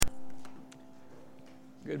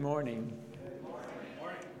Good morning.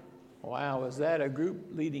 Wow, is that a group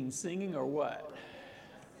leading singing or what?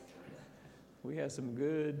 We have some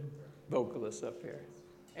good vocalists up here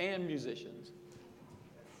and musicians.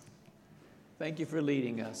 Thank you for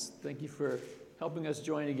leading us. Thank you for helping us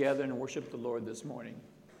join together and worship the Lord this morning.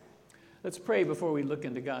 Let's pray before we look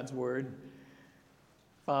into God's Word.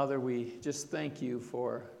 Father, we just thank you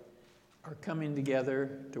for our coming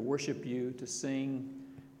together to worship you, to sing,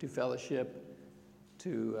 to fellowship,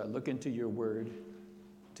 to look into your Word,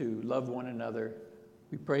 to love one another.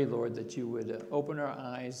 We pray, Lord, that you would open our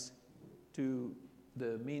eyes to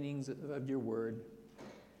the meanings of your Word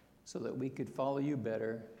so that we could follow you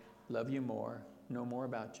better, love you more, know more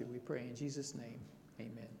about you. We pray in Jesus' name.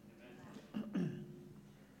 Amen.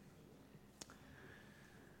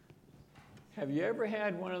 Have you ever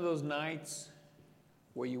had one of those nights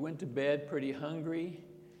where you went to bed pretty hungry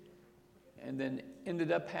and then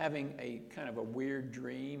ended up having a kind of a weird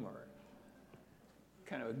dream or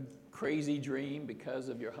kind of a crazy dream because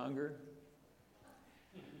of your hunger?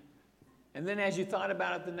 And then as you thought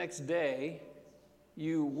about it the next day,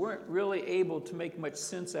 you weren't really able to make much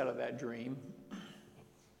sense out of that dream.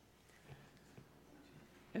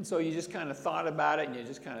 And so you just kind of thought about it and you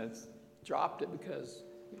just kind of dropped it because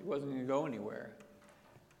it wasn't going to go anywhere.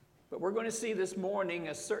 But we're going to see this morning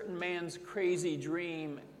a certain man's crazy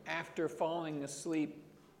dream after falling asleep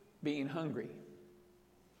being hungry.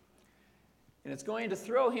 And it's going to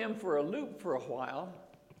throw him for a loop for a while,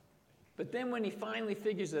 but then when he finally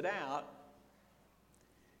figures it out,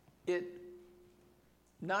 it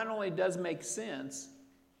not only does make sense,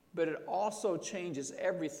 but it also changes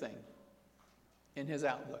everything in his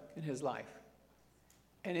outlook, in his life,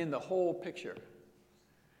 and in the whole picture.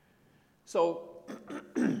 So,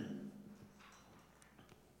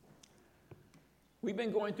 we've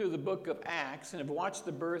been going through the book of Acts and have watched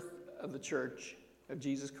the birth of the church of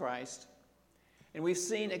Jesus Christ. And we've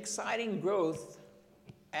seen exciting growth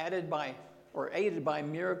aided by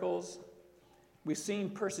miracles. We've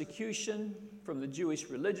seen persecution from the Jewish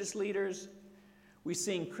religious leaders. We've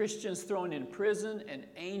seen Christians thrown in prison and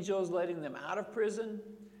angels letting them out of prison.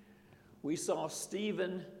 We saw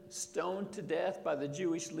Stephen stoned to death by the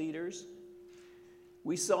Jewish leaders.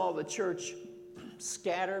 We saw the church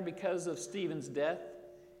scatter because of Stephen's death.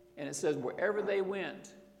 And it says wherever they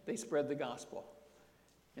went, they spread the gospel.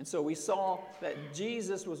 And so we saw that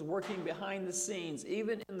Jesus was working behind the scenes,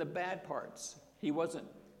 even in the bad parts. He wasn't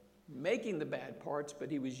making the bad parts, but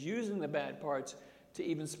he was using the bad parts to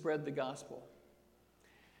even spread the gospel.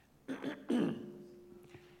 And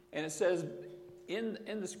it says in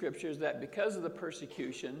the scriptures that because of the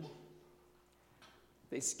persecution,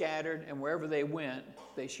 they scattered, and wherever they went,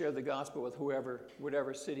 they shared the gospel with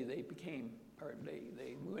whatever city they became, or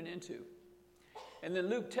they went into. And then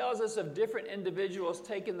Luke tells us of different individuals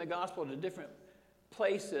taking the gospel to different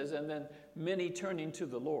places, and then many turning to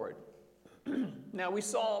the Lord. Now we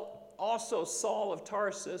saw also Saul of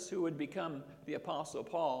Tarsus, who would become the Apostle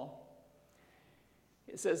Paul.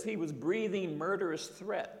 It says he was breathing murderous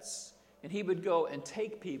threats, and he would go and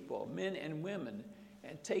take people, men and women,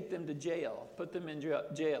 and take them to jail, put them in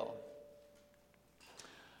jail.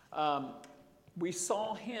 We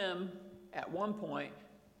saw him at one point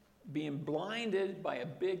being blinded by a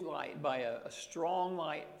big light, by a strong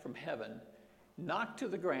light from heaven, knocked to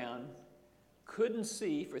the ground, couldn't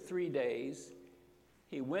see for 3 days.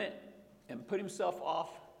 He went and put himself off,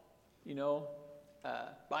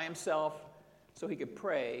 by himself so he could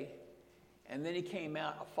pray, and then he came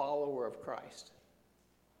out a follower of Christ.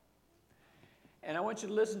 And I want you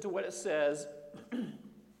to listen to what it says.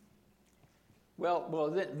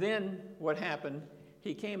 Then what happened?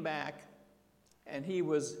 He came back, and he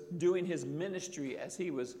was doing his ministry as he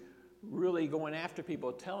was really going after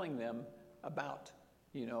people, telling them about,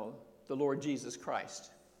 the Lord Jesus Christ.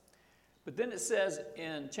 But then it says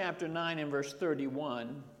in chapter 9 and verse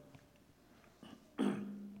 31,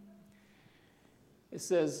 it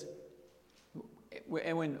says,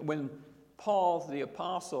 and when Paul the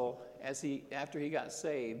apostle, after he got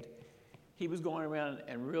saved, he was going around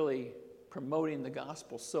and really promoting the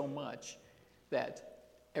gospel so much that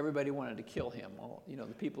everybody wanted to kill him, the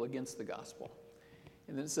people against the gospel.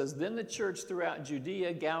 And then it says, then the church throughout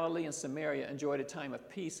Judea, Galilee, and Samaria enjoyed a time of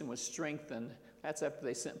peace and was strengthened. That's after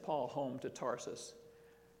they sent Paul home to Tarsus.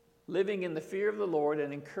 Living in the fear of the Lord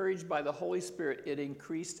and encouraged by the Holy Spirit, it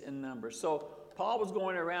increased in numbers. So Paul was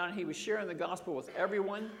going around, he was sharing the gospel with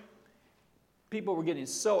everyone. People were getting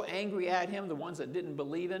so angry at him, the ones that didn't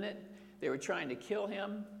believe in it. They were trying to kill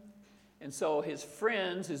him. And so his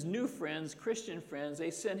friends, his new friends, Christian friends,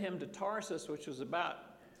 they sent him to Tarsus, which was about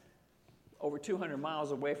over 200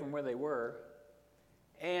 miles away from where they were.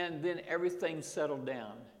 And then everything settled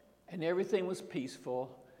down, and everything was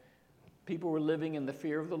peaceful. People were living in the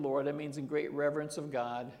fear of the Lord. That means in great reverence of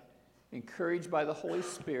God, encouraged by the Holy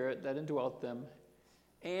Spirit that indwelt them,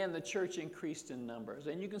 and the church increased in numbers.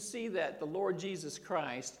 And you can see that the Lord Jesus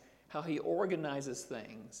Christ, how he organizes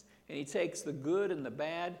things, and he takes the good and the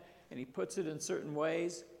bad, and he puts it in certain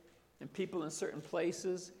ways, and people in certain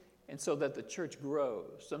places, and so that the church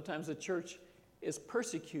grows. Sometimes the church is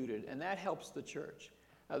persecuted, and that helps the church.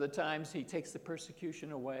 Other times he takes the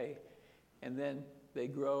persecution away, and then they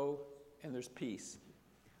grow, and there's peace.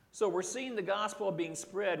 So we're seeing the gospel being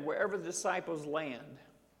spread wherever the disciples land.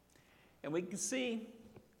 And we can see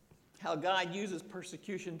how God uses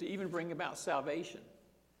persecution to even bring about salvation.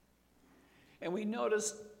 And we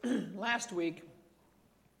noticed last week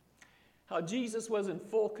how Jesus was in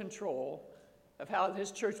full control of how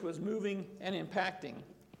his church was moving and impacting.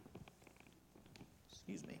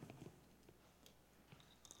 Excuse me.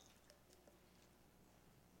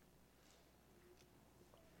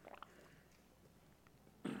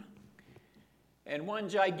 And one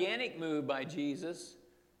gigantic move by Jesus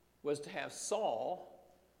was to have Saul,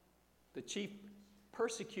 the chief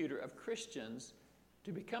persecutor of Christians,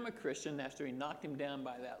 to become a Christian after he knocked him down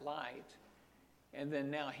by that light. And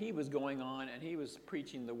then now he was going on and he was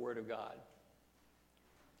preaching the Word of God.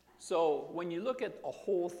 So when you look at a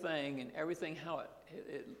whole thing and everything, how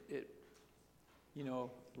it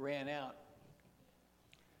ran out,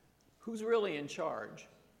 who's really in charge?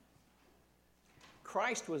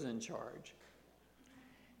 Christ was in charge.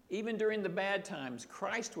 Even during the bad times,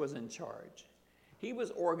 Christ was in charge. He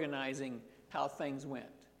was organizing how things went.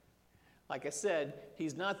 Like I said,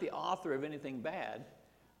 he's not the author of anything bad,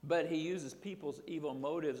 but he uses people's evil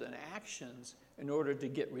motives and actions in order to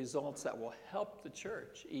get results that will help the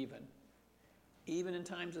church even in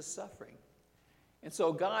times of suffering. And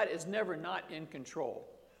so God is never not in control.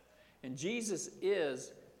 And Jesus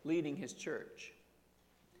is leading his church.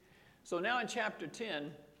 So now in chapter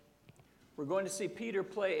 10, we're going to see Peter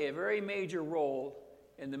play a very major role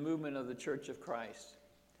in the movement of the Church of Christ.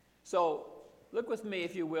 So look with me,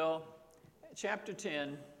 if you will, at chapter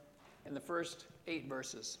 10 and the first 8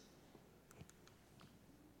 verses.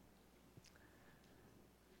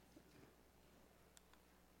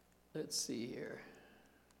 Let's see here.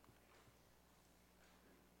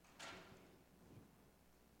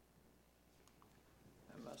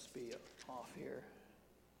 I must be off here.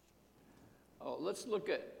 Oh, let's look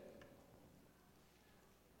at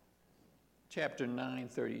chapter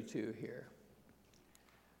 9:32 here.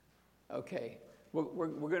 Okay, we're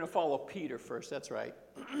going to follow Peter first, that's right.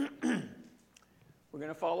 We're going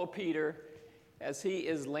to follow Peter as he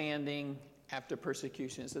is landing after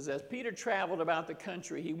persecution. It says, as Peter traveled about the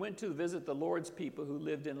country, he went to visit the Lord's people who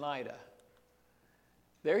lived in Lydda.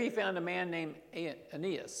 There he found a man named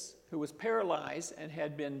Aeneas, who was paralyzed and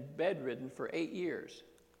had been bedridden for 8 years.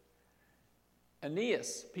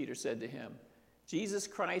 Aeneas, Peter said to him, Jesus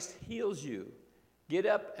Christ heals you. Get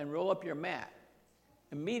up and roll up your mat.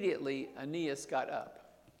 Immediately, Aeneas got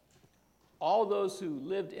up. All those who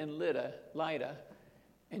lived in Lydda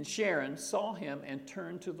and Sharon saw him and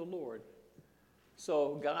turned to the Lord.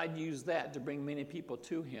 So God used that to bring many people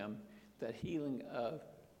to him, that healing of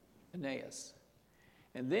Aeneas.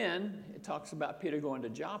 And then it talks about Peter going to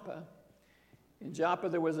Joppa. In Joppa,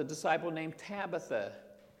 there was a disciple named Tabitha.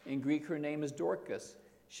 In Greek, her name is Dorcas.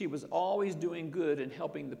 She was always doing good and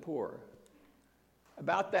helping the poor.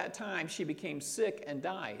 About that time, she became sick and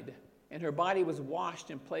died, and her body was washed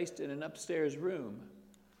and placed in an upstairs room.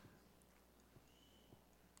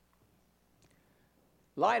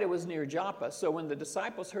 Lydda was near Joppa, so when the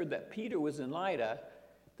disciples heard that Peter was in Lydda,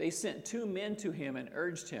 they sent 2 men to him and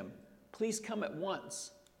urged him, please come at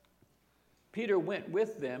once. Peter went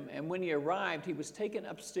with them, and when he arrived, he was taken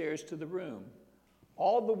upstairs to the room.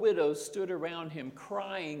 All the widows stood around him,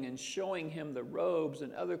 crying and showing him the robes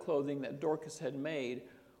and other clothing that Dorcas had made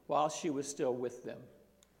while she was still with them.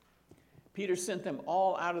 Peter sent them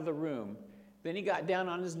all out of the room. Then he got down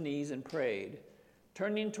on his knees and prayed.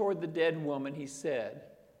 Turning toward the dead woman, he said,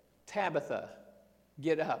 Tabitha,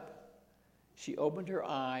 get up. She opened her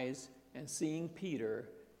eyes, and seeing Peter,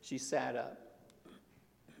 she sat up.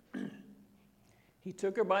 He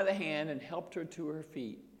took her by the hand and helped her to her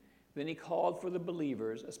feet. Then he called for the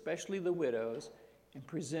believers, especially the widows, and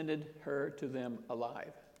presented her to them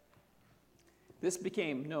alive. This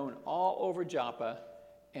became known all over Joppa,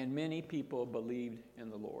 and many people believed in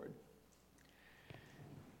the Lord.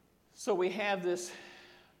 So we have this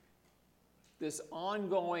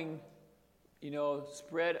ongoing,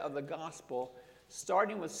 spread of the gospel,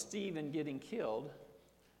 starting with Stephen getting killed,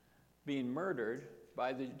 being murdered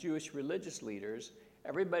by the Jewish religious leaders,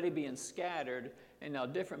 everybody being scattered, and now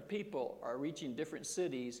different people are reaching different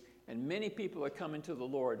cities, and many people are coming to the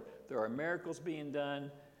Lord. There are miracles being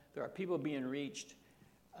done. There are people being reached,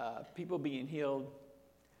 people being healed.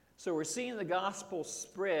 So we're seeing the gospel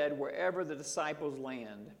spread wherever the disciples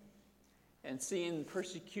land, and seeing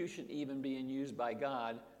persecution even being used by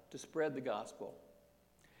God to spread the gospel.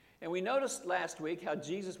 And we noticed last week how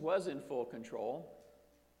Jesus was in full control.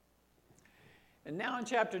 And now in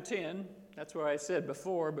chapter 10, that's where I said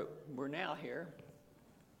before, but we're now here.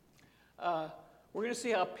 We're going to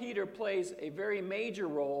see how Peter plays a very major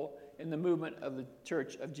role in the movement of the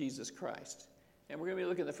Church of Jesus Christ. And we're going to be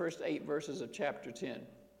looking at the first 8 verses of chapter 10.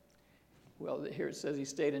 Well, here it says he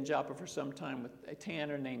stayed in Joppa for some time with a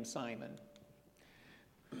tanner named Simon.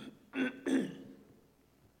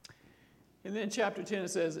 And then in chapter 10 it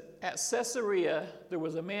says, at Caesarea there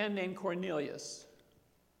was a man named Cornelius,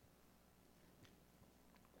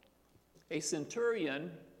 a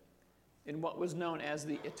centurion in what was known as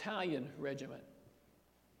the Italian regiment.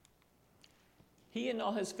 He and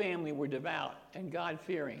all his family were devout and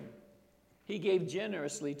God-fearing. He gave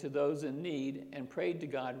generously to those in need and prayed to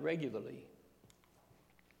God regularly.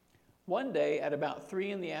 One day at about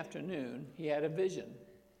 3 p.m, he had a vision.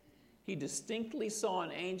 He distinctly saw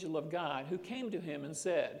an angel of God who came to him and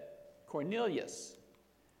said, Cornelius.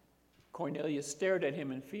 Cornelius stared at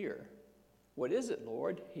him in fear. What is it,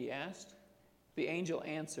 Lord? He asked. The angel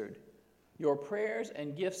answered, your prayers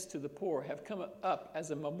and gifts to the poor have come up as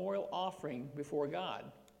a memorial offering before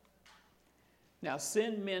God. Now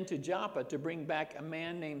send men to Joppa to bring back a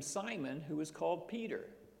man named Simon who is called Peter.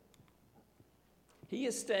 He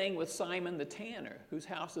is staying with Simon the tanner, whose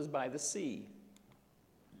house is by the sea.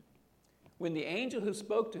 When the angel who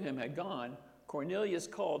spoke to him had gone, Cornelius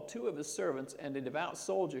called 2 of his servants and a devout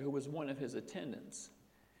soldier who was one of his attendants.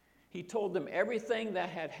 He told them everything that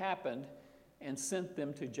had happened and sent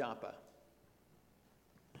them to Joppa.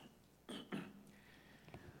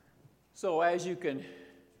 So as you can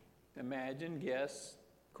imagine, guess,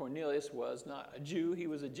 Cornelius was not a Jew, he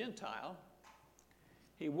was a Gentile.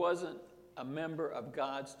 He wasn't a member of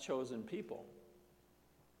God's chosen people.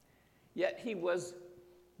 Yet he was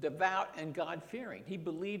devout and God-fearing. He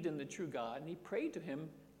believed in the true God, and he prayed to him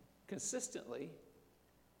consistently.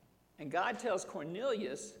 And God tells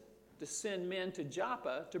Cornelius to send men to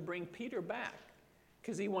Joppa to bring Peter back,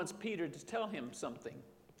 because he wants Peter to tell him something.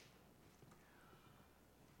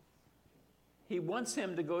 He wants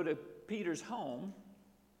him to go to Peter's home.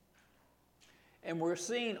 And we're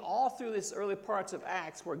seeing all through this early parts of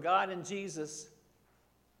Acts where God and Jesus,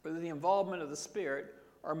 with the involvement of the Spirit,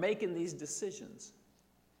 are making these decisions.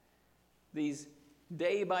 These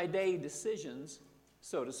day-by-day decisions,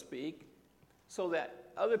 so to speak, so that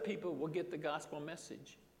other people will get the gospel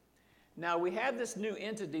message. Now, we have this new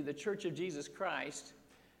entity, the Church of Jesus Christ.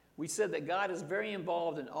 We said that God is very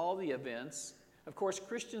involved in all the events. Of course,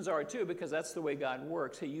 Christians are too, because that's the way God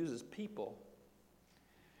works. He uses people.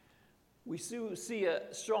 We see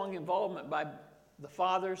a strong involvement by the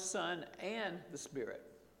Father, Son, and the Spirit.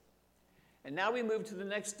 And now we move to the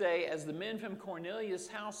next day as the men from Cornelius'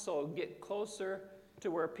 household get closer to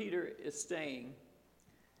where Peter is staying.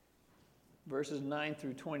 Verses 9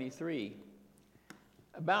 through 23.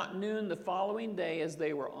 About noon the following day, as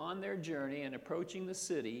they were on their journey and approaching the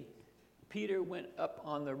city, Peter went up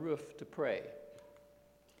on the roof to pray.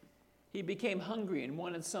 He became hungry and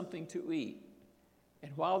wanted something to eat.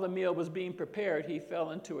 And while the meal was being prepared, he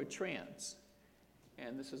fell into a trance.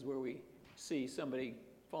 And this is where we see somebody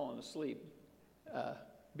falling asleep,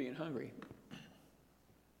 being hungry.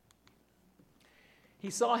 He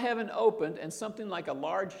saw heaven opened and something like a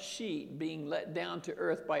large sheet being let down to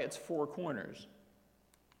earth by its 4 corners.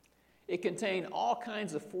 It contained all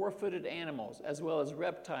kinds of 4-footed animals, as well as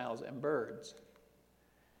reptiles and birds.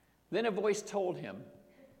 Then a voice told him,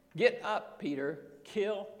 "Get up, Peter,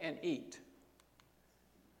 kill and eat."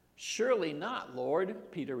 "Surely not,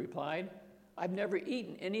 Lord," Peter replied. "I've never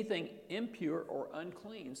eaten anything impure or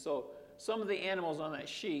unclean." So some of the animals on that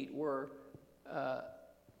sheet were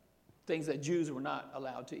things that Jews were not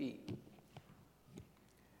allowed to eat,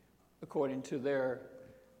 according to their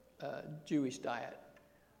Jewish diet.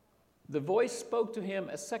 The voice spoke to him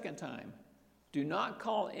a second time, "Do not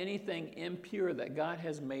call anything impure that God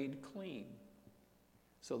has made clean."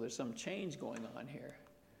 So there's some change going on here.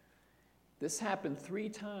 This happened 3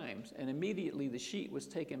 times, and immediately the sheet was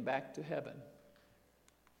taken back to heaven.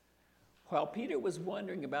 While Peter was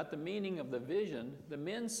wondering about the meaning of the vision, the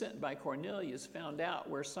men sent by Cornelius found out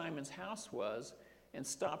where Simon's house was and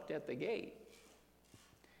stopped at the gate.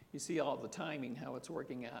 You see all the timing, how it's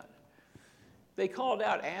working out. They called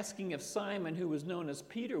out asking if Simon, who was known as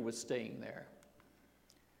Peter, was staying there.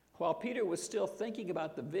 While Peter was still thinking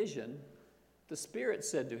about the vision, the Spirit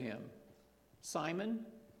said to him, "Simon,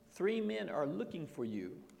 3 men are looking for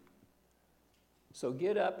you. So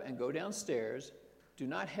get up and go downstairs. Do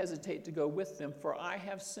not hesitate to go with them, for I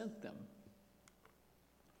have sent them."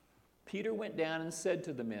 Peter went down and said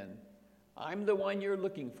to the men, "I'm the one you're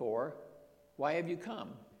looking for. Why have you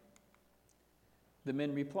come?" The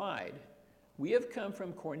men replied, "We have come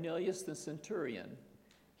from Cornelius the centurion.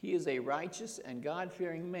 He is a righteous and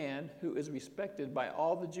God-fearing man who is respected by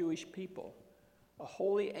all the Jewish people. A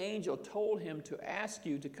holy angel told him to ask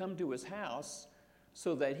you to come to his house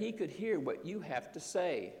so that he could hear what you have to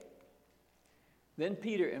say." Then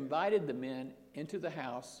Peter invited the men into the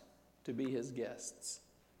house to be his guests.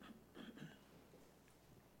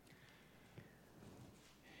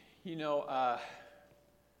 I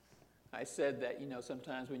said that,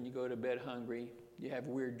 sometimes when you go to bed hungry, you have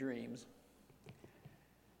weird dreams.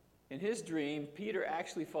 In his dream, Peter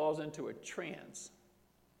actually falls into a trance.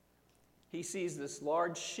 He sees this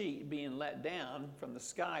large sheet being let down from the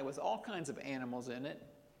sky with all kinds of animals in it.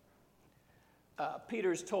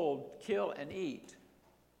 Peter's told, "Kill and eat."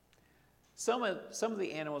 Some of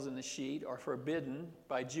the animals in the sheet are forbidden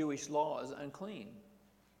by Jewish law as unclean.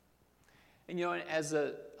 And as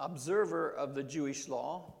an observer of the Jewish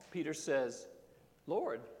law, Peter says,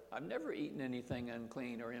 "Lord, I've never eaten anything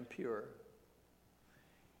unclean or impure."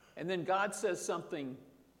 And then God says something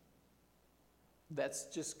that's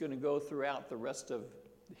just going to go throughout the rest of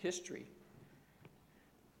history.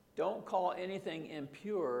 Don't call anything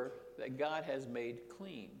impure that God has made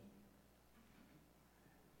clean.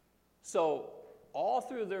 So, all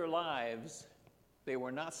through their lives, they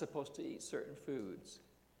were not supposed to eat certain foods.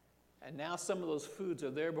 And now some of those foods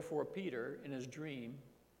are there before Peter in his dream.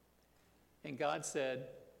 And God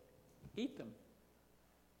said, "Eat them."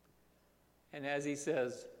 And as he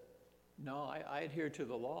says, "No, I adhere to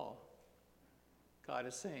the law," God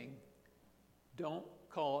is saying, "Don't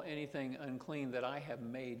call anything unclean that I have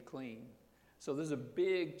made clean." So there's a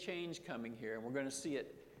big change coming here, and we're going to see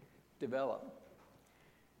it develop.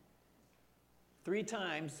 3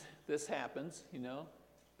 times this happens,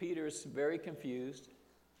 Peter's very confused.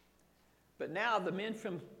 But now the men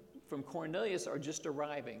from Cornelius are just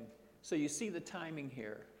arriving. So you see the timing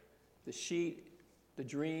here. The sheet, the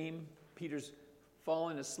dream, Peter's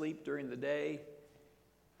fallen asleep during the day.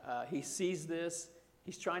 He sees this.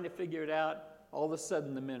 He's trying to figure it out. All of a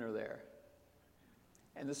sudden, the men are there.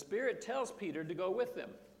 And the Spirit tells Peter to go with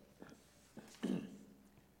them.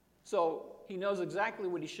 So he knows exactly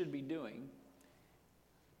what he should be doing.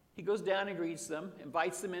 He goes down and greets them,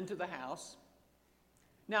 invites them into the house.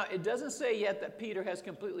 Now, it doesn't say yet that Peter has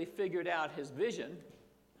completely figured out his vision.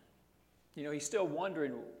 He's still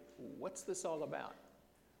wondering, what's this all about?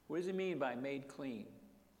 What does he mean by made clean?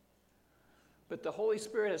 But the Holy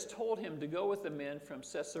Spirit has told him to go with the men from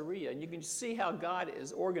Caesarea. And you can see how God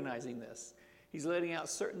is organizing this. He's letting out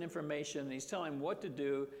certain information, and he's telling him what to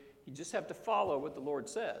do. You just have to follow what the Lord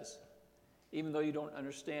says, even though you don't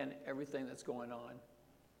understand everything that's going on.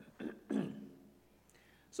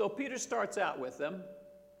 So Peter starts out with them.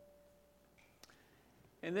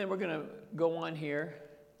 And then we're going to go on here.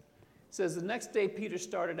 It says, the next day Peter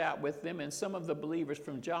started out with them, and some of the believers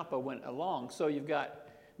from Joppa went along. So you've got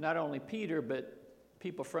not only Peter, but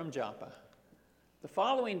people from Joppa. The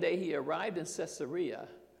following day he arrived in Caesarea.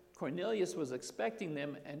 Cornelius was expecting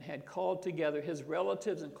them and had called together his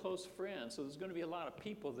relatives and close friends. So there's going to be a lot of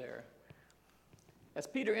people there. As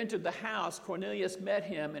Peter entered the house, Cornelius met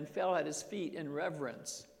him and fell at his feet in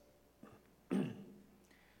reverence.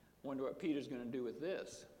 Wonder what Peter's going to do with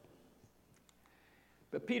this.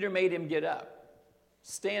 But Peter made him get up.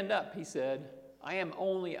 "Stand up," he said. "I am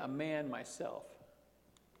only a man myself."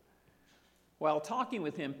 While talking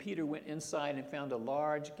with him, Peter went inside and found a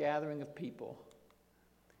large gathering of people.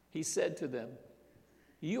 He said to them,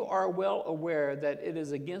 "You are well aware that it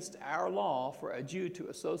is against our law for a Jew to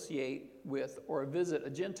associate with or visit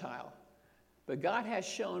a Gentile. But God has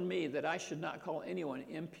shown me that I should not call anyone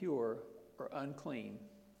impure or unclean.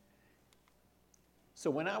 So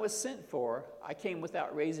when I was sent for, I came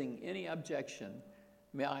without raising any objection.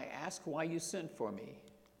 May I ask why you sent for me?"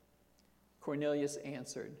 Cornelius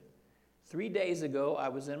answered, 3 days ago I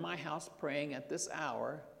was in my house praying at this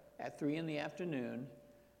hour, at 3 p.m.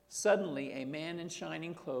 Suddenly a man in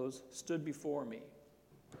shining clothes stood before me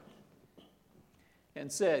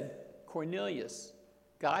and said, "Cornelius,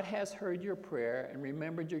 God has heard your prayer and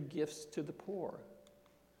remembered your gifts to the poor.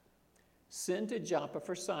 Send to Joppa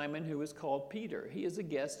for Simon, who is called Peter. He is a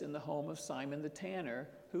guest in the home of Simon the tanner,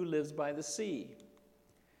 who lives by the sea."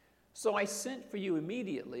 So I sent for you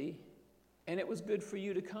immediately, and it was good for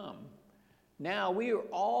you to come. Now we are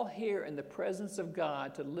all here in the presence of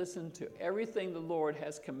God to listen to everything the Lord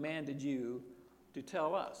has commanded you to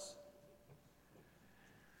tell us.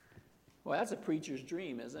 Well, that's a preacher's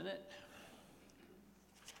dream, isn't it?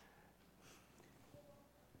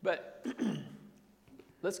 But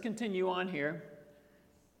let's continue on here.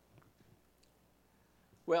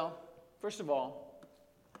 Well, first of all,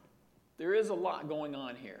 there is a lot going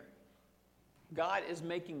on here. God is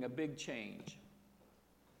making a big change.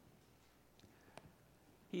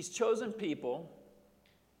 He's chosen people.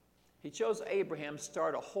 He chose Abraham to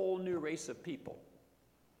start a whole new race of people.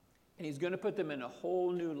 And he's going to put them in a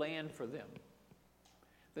whole new land for them.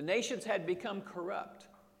 The nations had become corrupt.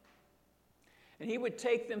 And he would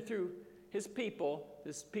take them through his people,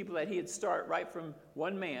 this people that he had started right from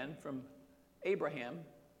one man, from Abraham.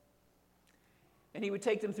 And he would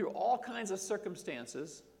take them through all kinds of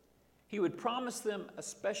circumstances. He would promise them a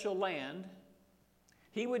special land.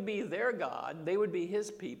 He would be their God. They would be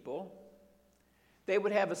his people. They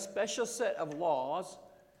would have a special set of laws.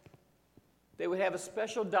 They would have a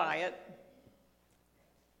special diet.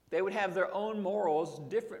 They would have their own morals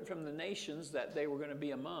different from the nations that they were going to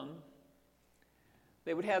be among.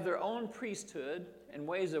 They would have their own priesthood and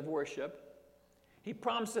ways of worship. He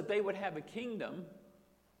promised that they would have a kingdom,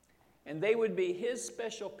 and they would be his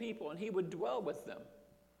special people, and he would dwell with them.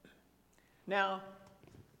 Now,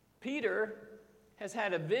 Peter has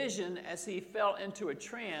had a vision as he fell into a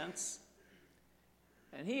trance,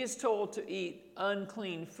 and he is told to eat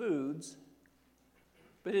unclean foods,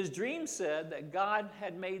 but his dream said that God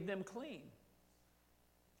had made them clean.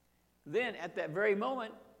 Then, at that very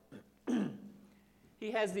moment,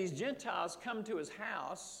 he has these Gentiles come to his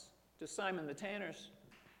house, to Simon the tanner's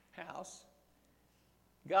house.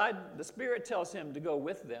 God, the Spirit tells him to go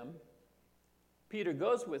with them. Peter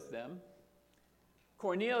goes with them.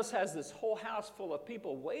 Cornelius has this whole house full of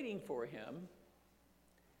people waiting for him.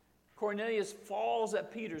 Cornelius falls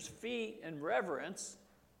at Peter's feet in reverence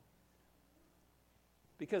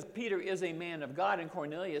because Peter is a man of God, and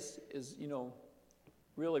Cornelius is,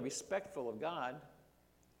 really respectful of God.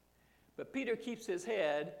 But Peter keeps his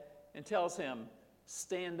head and tells him,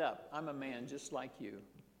 "Stand up. I'm a man just like you."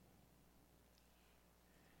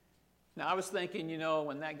 Now, I was thinking,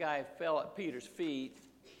 when that guy fell at Peter's feet,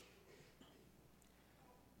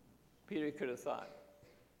 Peter could have thought,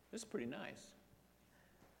 "This is pretty nice.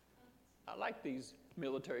 I like these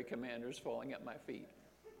military commanders falling at my feet."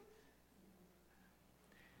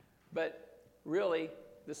 But really,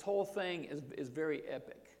 this whole thing is very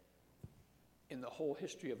epic in the whole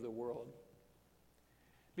history of the world.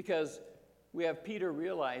 Because we have Peter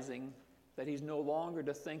realizing that he's no longer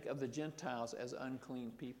to think of the Gentiles as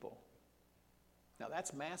unclean people. Now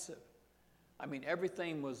that's massive.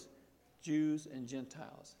 Everything was Jews and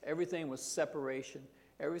Gentiles. Everything was separation.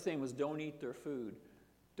 Everything was don't eat their food.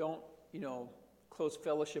 Don't, close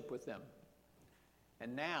fellowship with them.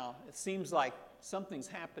 And now it seems like something's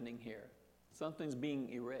happening here. Something's being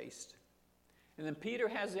erased. And then Peter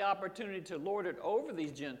has the opportunity to lord it over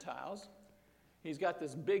these Gentiles. He's got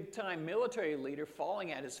this big-time military leader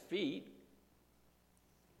falling at his feet.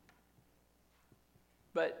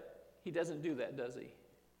 But he doesn't do that, does he?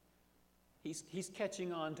 He's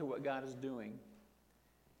catching on to what God is doing.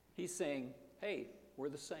 He's saying, "Hey, we're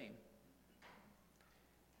the same."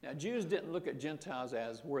 Now, Jews didn't look at Gentiles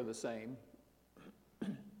as we're the same.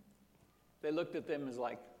 They looked at them as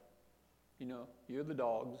like, you're the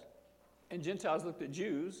dogs. And Gentiles looked at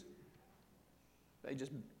Jews. They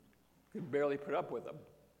just could barely put up with them.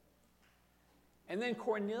 And then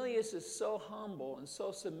Cornelius is so humble and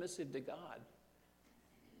so submissive to God.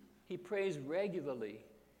 He prays regularly.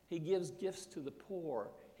 He gives gifts to the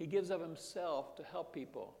poor. He gives of himself to help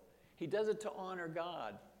people. He does it to honor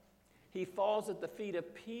God. He falls at the feet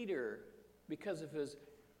of Peter because of his,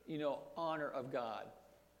 honor of God.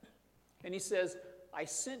 And he says, "I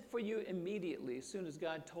sent for you immediately as soon as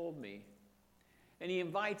God told me." And he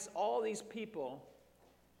invites all these people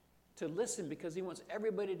to listen because he wants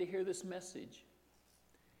everybody to hear this message.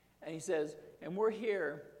 And he says, "And we're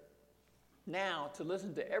here now to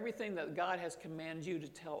listen to everything that God has commanded you to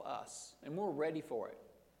tell us. And we're ready for it."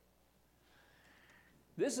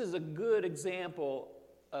 This is a good example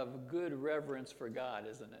of good reverence for God,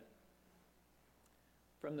 isn't it?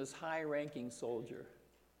 From this high-ranking soldier,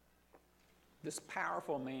 this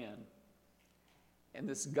powerful man, and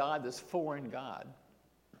this God, this foreign God.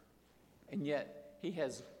 And yet, he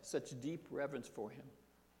has such deep reverence for him.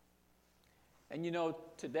 And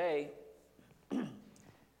today,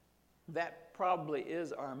 that probably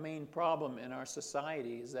is our main problem in our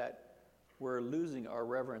society, is that we're losing our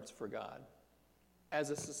reverence for God as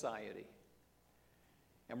a society.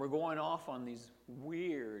 And we're going off on these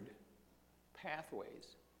weird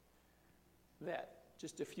pathways that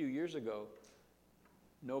just a few years ago,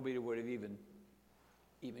 nobody would have even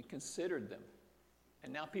considered them.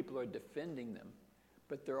 And now people are defending them.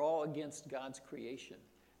 But they're all against God's creation.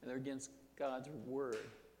 And they're against God's word.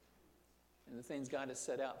 And the things God has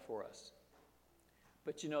set out for us.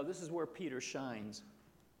 But you know, this is where Peter shines.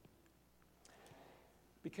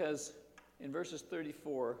 Because in verses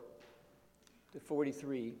 34 to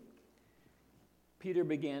 43, Peter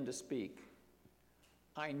began to speak.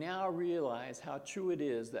 I now realize how true it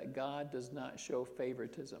is that God does not show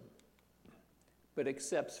favoritism, but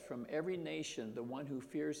accepts from every nation the one who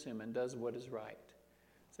fears him and does what is right.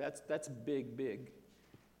 So that's big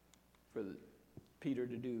for Peter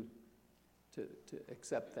to do, to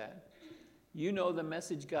accept that. You know the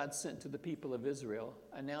message God sent to the people of Israel,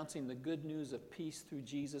 announcing the good news of peace through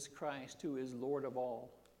Jesus Christ, who is Lord of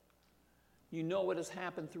all. You know what has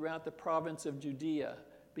happened throughout the province of Judea,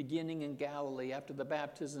 beginning in Galilee after the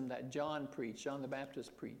baptism that John the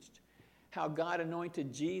Baptist preached. How God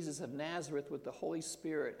anointed Jesus of Nazareth with the Holy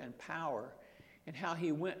Spirit and power, and how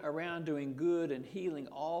he went around doing good and healing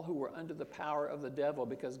all who were under the power of the devil,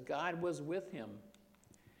 because God was with him.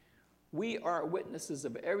 We are witnesses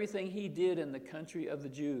of everything he did in the country of the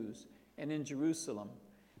Jews and in Jerusalem.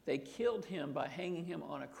 They killed him by hanging him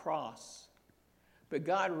on a cross. But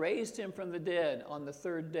God raised him from the dead on the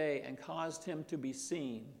third day and caused him to be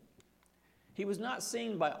seen. He was not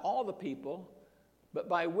seen by all the people, but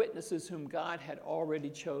by witnesses whom God had already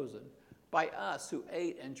chosen, by us who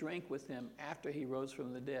ate and drank with him after he rose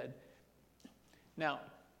from the dead. Now,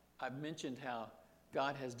 I've mentioned how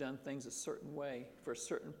God has done things a certain way for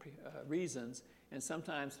certain reasons, and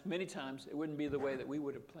many times, it wouldn't be the way that we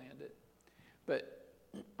would have planned it. But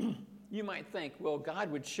you might think, well,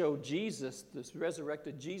 God would show Jesus, this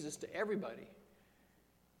resurrected Jesus, to everybody.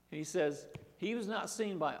 And he says, he was not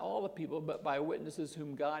seen by all the people, but by witnesses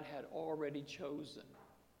whom God had already chosen.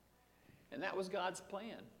 And that was God's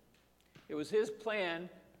plan. It was his plan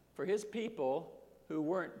for his people who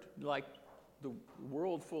weren't like the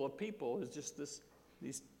world full of people. It's just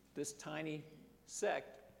this tiny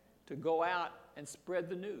sect to go out and spread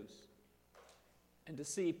the news and to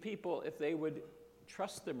see people if they would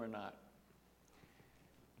trust them or not.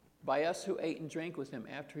 By us who ate and drank with him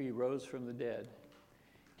after he rose from the dead.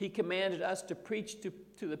 He commanded us to preach to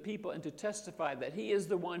the people and to testify that he is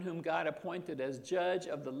the one whom God appointed as judge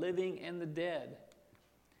of the living and the dead.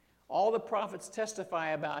 All the prophets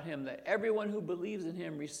testify about him that everyone who believes in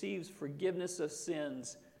him receives forgiveness of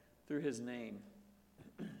sins through his name.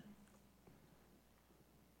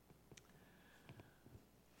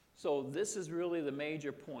 So this is really the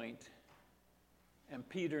major point, and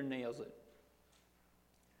Peter nails it.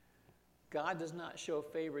 God does not show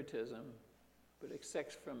favoritism, but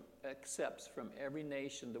accepts from every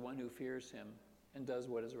nation the one who fears him and does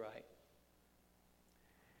what is right.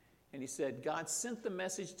 And he said, God sent the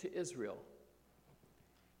message to Israel.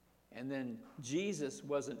 And then Jesus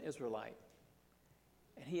was an Israelite.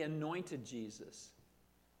 And he anointed Jesus.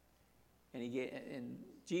 And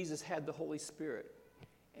Jesus had the Holy Spirit.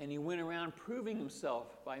 And he went around proving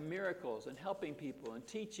himself by miracles and helping people and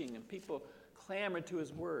teaching, and people clamored to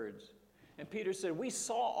his words. And Peter said, we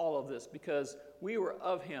saw all of this because we were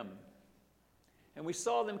of him. And we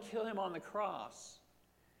saw them kill him on the cross.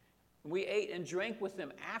 And we ate and drank with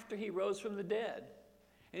him after he rose from the dead.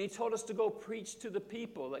 And he told us to go preach to the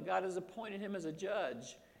people that God has appointed him as a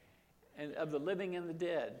judge and of the living and the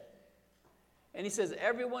dead. And he says,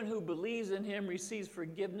 everyone who believes in him receives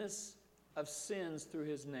forgiveness of sins through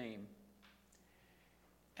his name.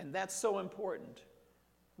 And that's so important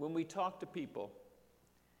when we talk to people.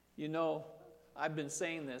 You know, I've been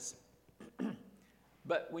saying this,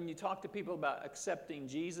 but when you talk to people about accepting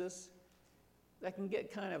Jesus, that can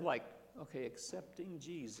get kind of like, okay, accepting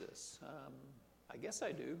Jesus. I guess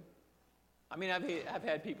I do. I mean, I've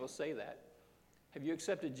had people say that. Have you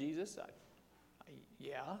accepted Jesus?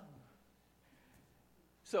 Yeah.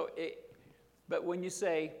 But when you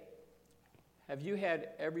say, have you had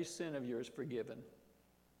every sin of yours forgiven?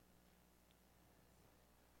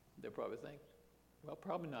 They'll probably think, well,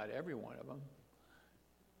 probably not every one of them.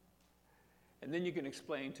 And then you can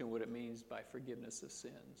explain to them what it means by forgiveness of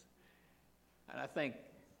sins. And I think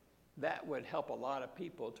that would help a lot of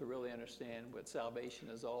people to really understand what salvation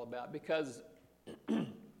is all about, because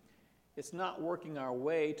it's not working our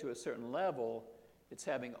way to a certain level, it's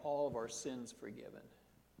having all of our sins forgiven.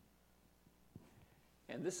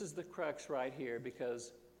 And this is the crux right here,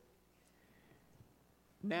 because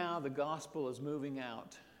now the gospel is moving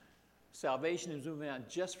out. Salvation is moving out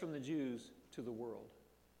just from the Jews to the world.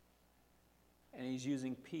 And he's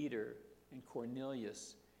using Peter and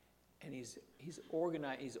Cornelius, and he's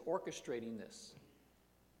orchestrating this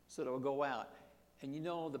so that it will go out. And you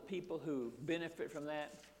know, the people who benefit from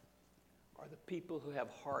that are the people who have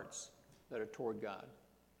hearts that are toward God.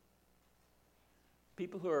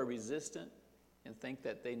 People who are resistant and think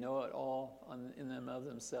that they know it all in and of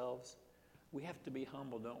themselves. We have to be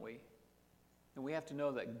humble, don't we? And we have to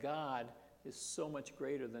know that God is so much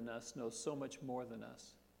greater than us, knows so much more than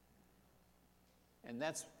us. And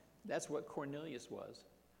that's what Cornelius was.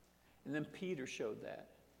 And then Peter showed that.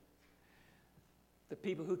 The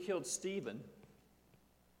people who killed Stephen,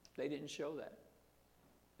 they didn't show that.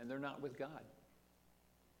 And they're not with God.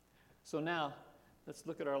 So now, let's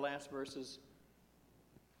look at our last verses.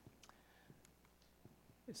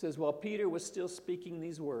 It says, while Peter was still speaking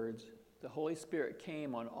these words, the Holy Spirit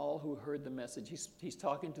came on all who heard the message. He's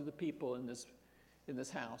talking to the people in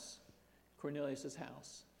this house, Cornelius'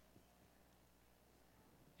 house.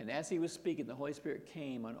 And as he was speaking, the Holy Spirit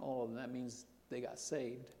came on all of them. That means they got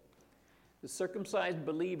saved. The circumcised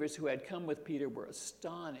believers who had come with Peter were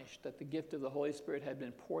astonished that the gift of the Holy Spirit had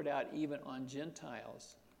been poured out even on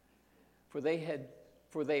Gentiles. For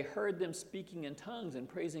they heard them speaking in tongues and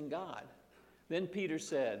praising God. Then Peter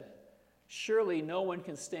said, surely no one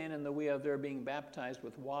can stand in the way of their being baptized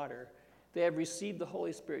with water. They have received the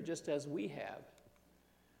Holy Spirit just as we have.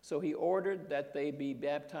 So he ordered that they be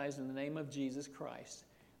baptized in the name of Jesus Christ.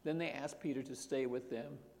 Then they asked Peter to stay with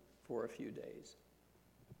them for a few days.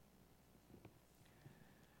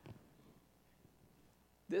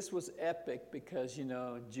 This was epic because, you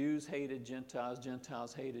know, Jews hated Gentiles,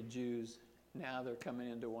 Gentiles hated Jews. Now they're coming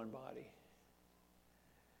into one body.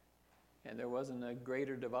 And there wasn't a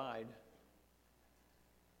greater divide.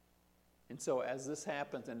 And so as this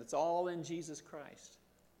happens, and it's all in Jesus Christ.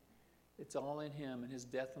 It's all in him and his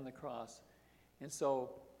death on the cross. And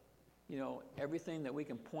so, you know, everything that we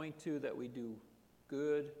can point to that we do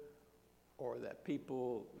good, or that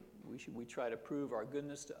people, we try to prove our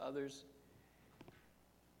goodness to others,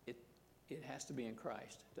 it has to be in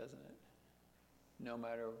Christ, doesn't it? No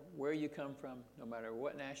matter where you come from, no matter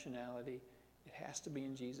what nationality, it has to be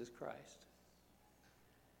in Jesus Christ.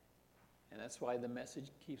 And that's why the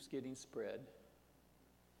message keeps getting spread.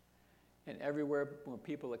 And everywhere, when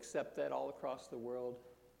people accept that all across the world,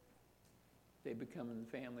 they become in the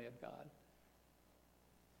family of God.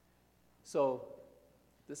 So,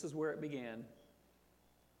 this is where it began.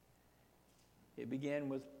 It began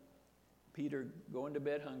with Peter going to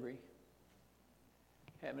bed hungry,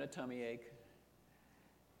 having a tummy ache,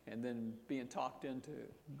 and then being talked into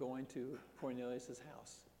going to Cornelius'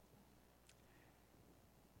 house.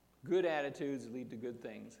 Good attitudes lead to good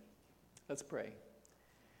things. Let's pray.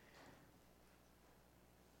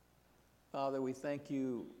 Father, we thank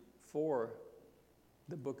you for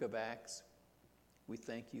the book of Acts. We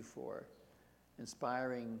thank you for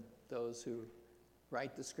inspiring those who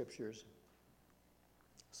write the scriptures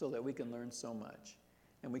so that we can learn so much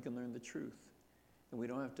and we can learn the truth. And we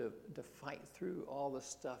don't have to fight through all the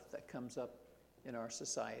stuff that comes up in our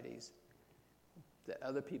societies that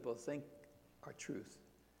other people think are truth.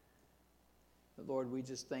 But Lord, we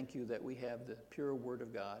just thank you that we have the pure Word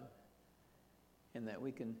of God and that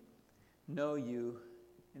we can know you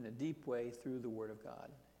in a deep way through the Word of God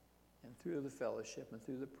and through the fellowship and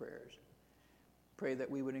through the prayers. Pray that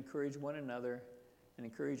we would encourage one another and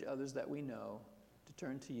encourage others that we know to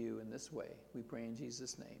turn to you in this way. We pray in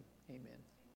Jesus' name. Amen.